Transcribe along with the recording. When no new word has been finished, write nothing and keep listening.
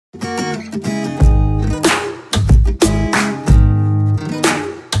All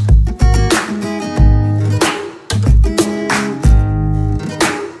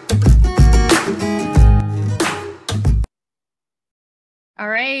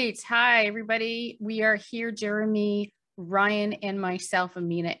right. Hi, everybody. We are here, Jeremy, Ryan, and myself,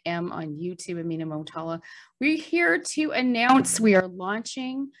 Amina M on YouTube, Amina Motala. We're here to announce we are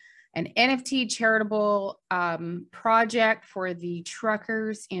launching an NFT charitable project for the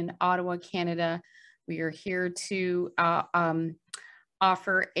truckers in Ottawa, Canada. We are here to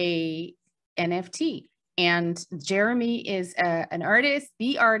offer a NFT. And Jeremy is an artist,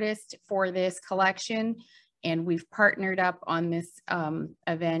 the artist for this collection. And we've partnered up on this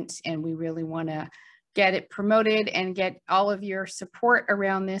event, and we really want to get it promoted and get all of your support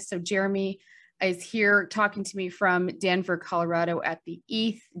around this. So Jeremy is here talking to me from Denver, Colorado at the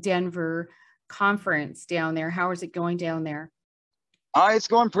ETH Denver conference down there. How is it going down there? It's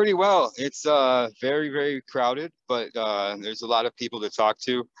going pretty well. It's very, very crowded, but there's a lot of people to talk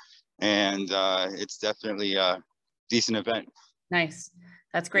to, and it's definitely a decent event. Nice.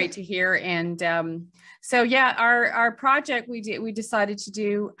 That's great to hear. And so, yeah, our project we decided to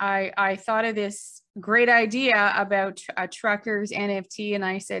do, I thought of this great idea about a truckers NFT. And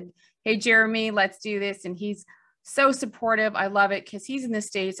I said, hey, Jeremy, let's do this. And he's so supportive. I love it because he's in the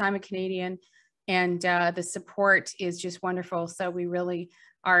States. I'm a Canadian, and the support is just wonderful. So we really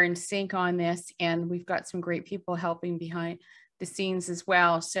are in sync on this, and we've got some great people helping behind the scenes as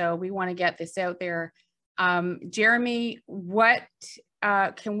well. So we want to get this out there. Jeremy, what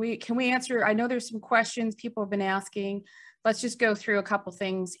can we answer? I know there's some questions people have been asking. Let's just go through a couple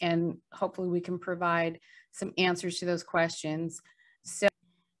things, and hopefully we can provide some answers to those questions. So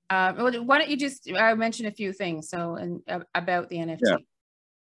why don't you just mention a few things about the NFT?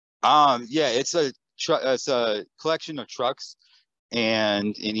 Yeah, it's a collection of trucks,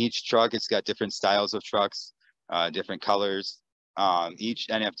 and in each truck it's got different styles of trucks, different colors. Each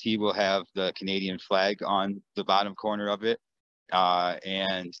NFT will have the Canadian flag on the bottom corner of it.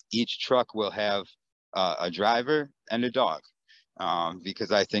 And each truck will have a driver and a dog,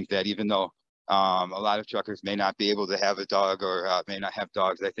 because I think that even though a lot of truckers may not be able to have a dog or may not have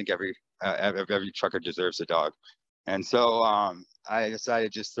dogs, I think every trucker deserves a dog. And so I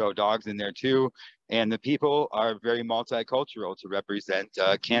decided to just throw dogs in there too. And the people are very multicultural to represent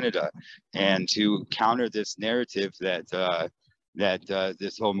Canada and to counter this narrative that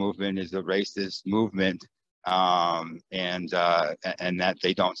this whole movement is a racist movement. And that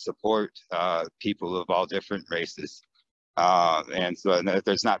they don't support people of all different races, and so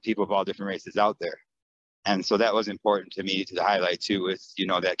there's not people of all different races out there. And so that was important to me to highlight too, is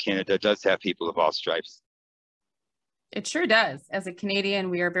that Canada does have people of all stripes. It sure does. As a Canadian,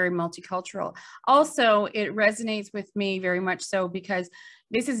 we are very multicultural. Also, it resonates with me very much so because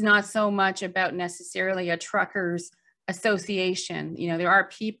this is not so much about necessarily a truckers association. There are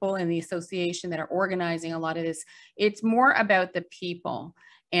people in the association that are organizing a lot of this. It's more about the people,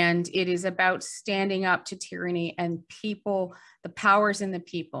 and it is about standing up to tyranny and people, the powers in the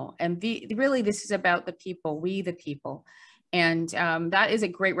people. And really, this is about the people, we the people. And that is a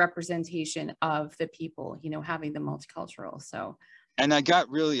great representation of the people, having the multicultural. So. And I got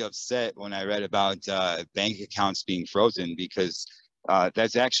really upset when I read about bank accounts being frozen, because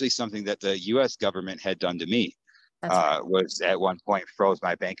that's actually something that the US government had done to me. Right. Was at one point froze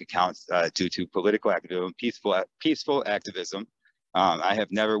my bank accounts due to political activism, peaceful activism. I have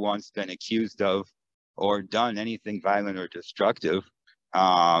never once been accused of or done anything violent or destructive,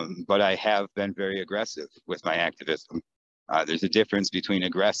 but I have been very aggressive with my activism. There's a difference between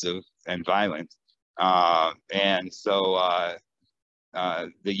aggressive and violent. And so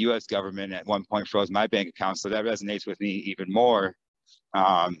the US government at one point froze my bank account. So that resonates with me even more.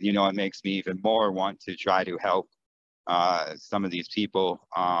 It makes me even more want to try to help some of these people,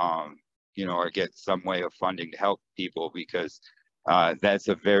 or get some way of funding to help people, because that's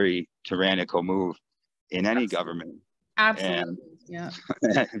a very tyrannical move in any government. Absolutely. And, yeah.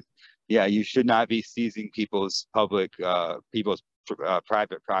 Yeah, you should not be seizing people's private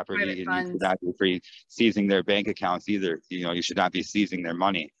property, and you should not be seizing their bank accounts either. You should not be seizing their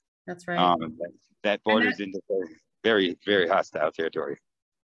money. That's right. That borders into very, very hostile territory.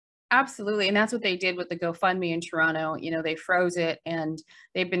 Absolutely. And that's what they did with the GoFundMe in Toronto. They froze it, and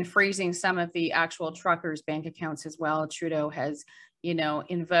they've been freezing some of the actual truckers' bank accounts as well. Trudeau has,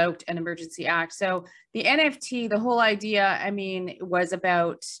 invoked an emergency act. So the NFT, the whole idea, was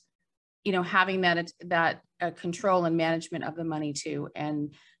about, having that control and management of the money too.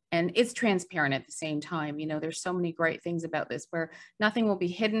 And it's transparent at the same time. There's so many great things about this where nothing will be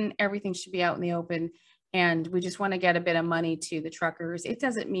hidden. Everything should be out in the open. And we just want to get a bit of money to the truckers. It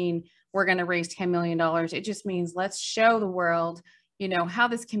doesn't mean we're going to raise $10 million. It just means let's show the world, you know, how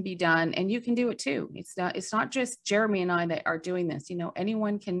this can be done, and you can do it too. It's not just Jeremy and I that are doing this. You know,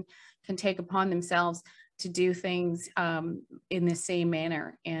 anyone can take upon themselves to do things in the same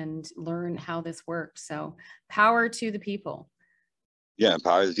manner and learn how this works. So power to the people. Yeah,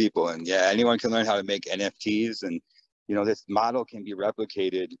 power to the people. And yeah, anyone can learn how to make NFTs, and you know, this model can be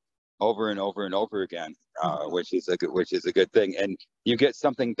replicated over and over and over again, which is a good thing. And you get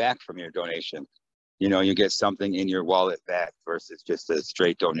something back from your donation. You know, you get something in your wallet back versus just a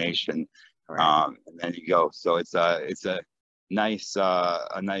straight donation. And then you go. So it's a nice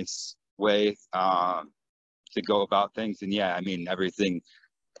way to go about things. And yeah, I mean, everything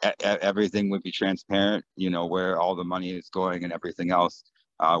would be transparent, you know, where all the money is going and everything else,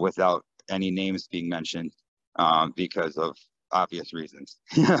 without any names being mentioned, because of obvious reasons.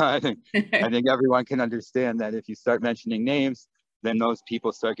 I think everyone can understand that if you start mentioning names, then those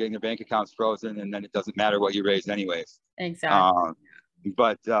people start getting their bank accounts frozen, and then it doesn't matter what you raise anyways. Exactly.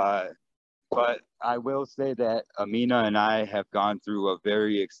 But I will say that Amina and I have gone through a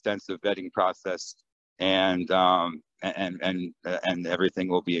very extensive vetting process, and everything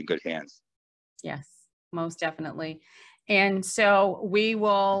will be in good hands. Yes, most definitely. And so we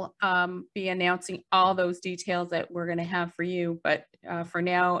will be announcing all those details that we're going to have for you. But for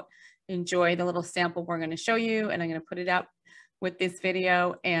now, enjoy the little sample we're going to show you, and I'm going to put it up with this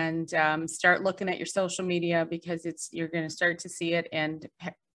video, and start looking at your social media, because you're going to start to see it. And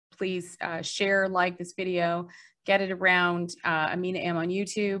please share, like this video, get it around. Amina M on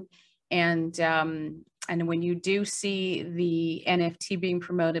YouTube, and when you do see the NFT being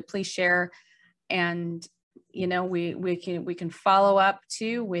promoted, please share. And you know, we can follow up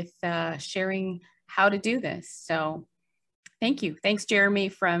too with sharing how to do this. So thank you. Thanks, Jeremy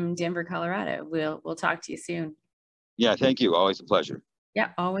from Denver, Colorado. We'll talk to you soon. Yeah, thank you. Always a pleasure. Yeah,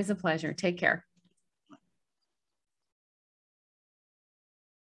 always a pleasure. Take care.